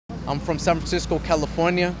I'm from San Francisco,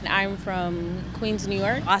 California. I'm from Queens, New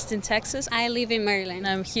York. Austin, Texas. I live in Maryland.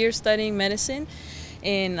 I'm here studying medicine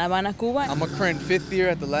in Havana, Cuba. I'm a current 5th year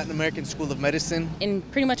at the Latin American School of Medicine. In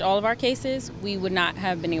pretty much all of our cases, we would not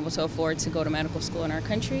have been able to afford to go to medical school in our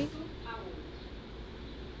country.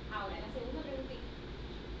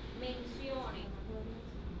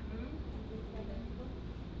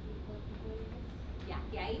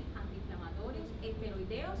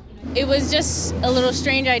 It was just a little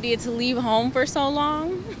strange idea to leave home for so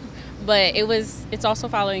long, but it's also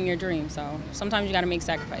following your dream, so sometimes you got to make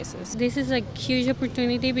sacrifices. This is a huge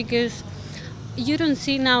opportunity because you don't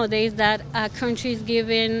see nowadays that a country is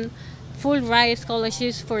giving full ride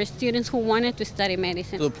scholarships for students who wanted to study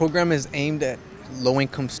medicine. So the program is aimed at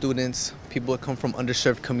low-income students, people that come from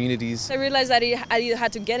underserved communities. I realized that I either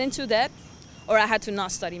had to get into debt or I had to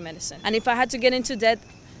not study medicine. And if I had to get into debt,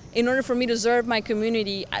 in order for me to serve my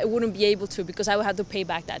community, I wouldn't be able to because I would have to pay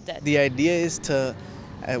back that debt. The idea is to,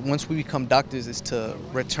 once we become doctors, is to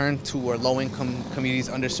return to our low-income communities,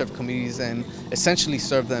 underserved communities, and essentially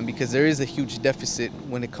serve them because there is a huge deficit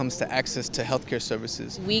when it comes to access to healthcare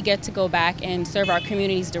services. We get to go back and serve our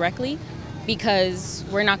communities directly because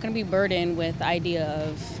we're not going to be burdened with the idea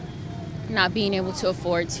of not being able to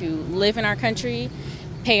afford to live in our country,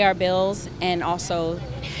 pay our bills, and also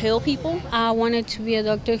heal people. I wanted to be a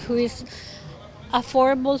doctor who is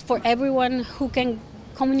affordable for everyone, who can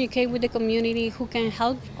communicate with the community, who can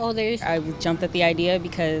help others. I jumped at the idea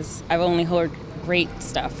because I've only heard great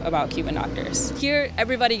stuff about Cuban doctors. Here,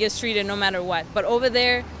 everybody gets treated no matter what, but over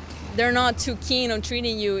there, they're not too keen on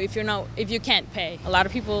treating you if you can't pay. A lot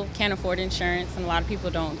of people can't afford insurance, and a lot of people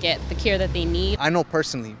don't get the care that they need. I know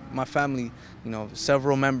personally, my family,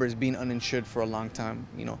 several members being uninsured for a long time.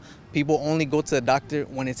 People only go to the doctor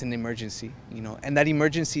when it's an emergency, and that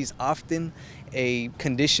emergency is often a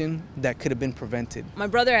condition that could have been prevented. My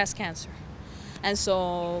brother has cancer, and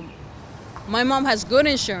so my mom has good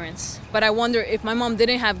insurance, but I wonder if my mom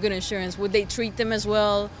didn't have good insurance, would they treat them as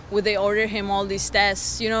well? Would they order him all these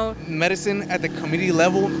tests, Medicine at the community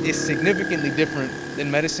level is significantly different than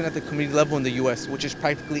medicine at the community level in the U.S., which is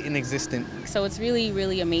practically inexistent. So it's really,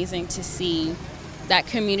 really amazing to see that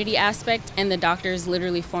community aspect, and the doctors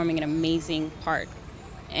literally forming an amazing part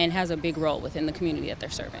and has a big role within the community that they're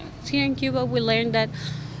serving. Here in Cuba, we learned that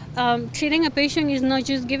treating a patient is not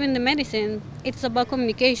just giving the medicine. It's about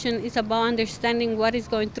communication. It's about understanding what is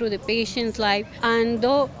going through the patient's life. And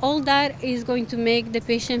all that is going to make the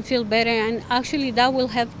patient feel better, and actually that will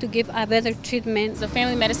help to give a better treatment. The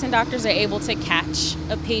family medicine doctors are able to catch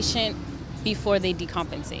a patient before they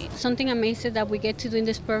decompensate. Something amazing that we get to do in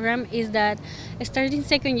this program is that starting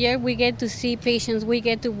second year, we get to see patients. We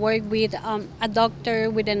get to work with a doctor,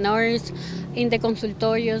 with a nurse in the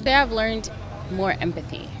consultorios. They have learned more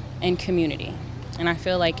empathy and community. And I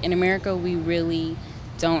feel like in America, we really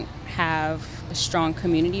don't have a strong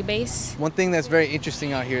community base. One thing that's very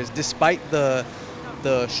interesting out here is despite the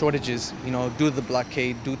shortages, due to the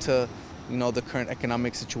blockade, due to, the current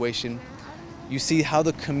economic situation, you see how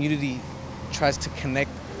the community tries to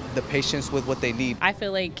connect the patients with what they need. I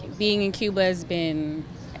feel like being in Cuba has been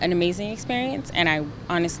an amazing experience, and I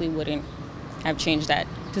honestly wouldn't have changed that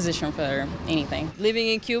position for anything. Living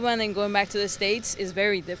in Cuba and then going back to the States is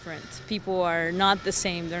very different. People are not the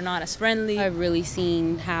same. They're not as friendly. I've really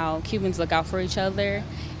seen how Cubans look out for each other,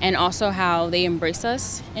 and also how they embrace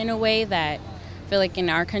us in a way that I feel like in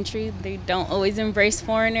our country, they don't always embrace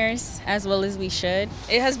foreigners as well as we should.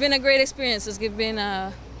 It has been a great experience. It's been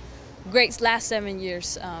a great last 7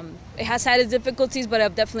 years. It has had its difficulties, but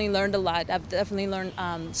I've definitely learned a lot. I've definitely learned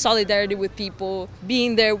solidarity with people,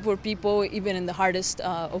 being there for people even in the hardest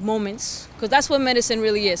of moments, because that's what medicine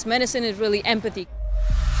really is. Medicine is really empathy.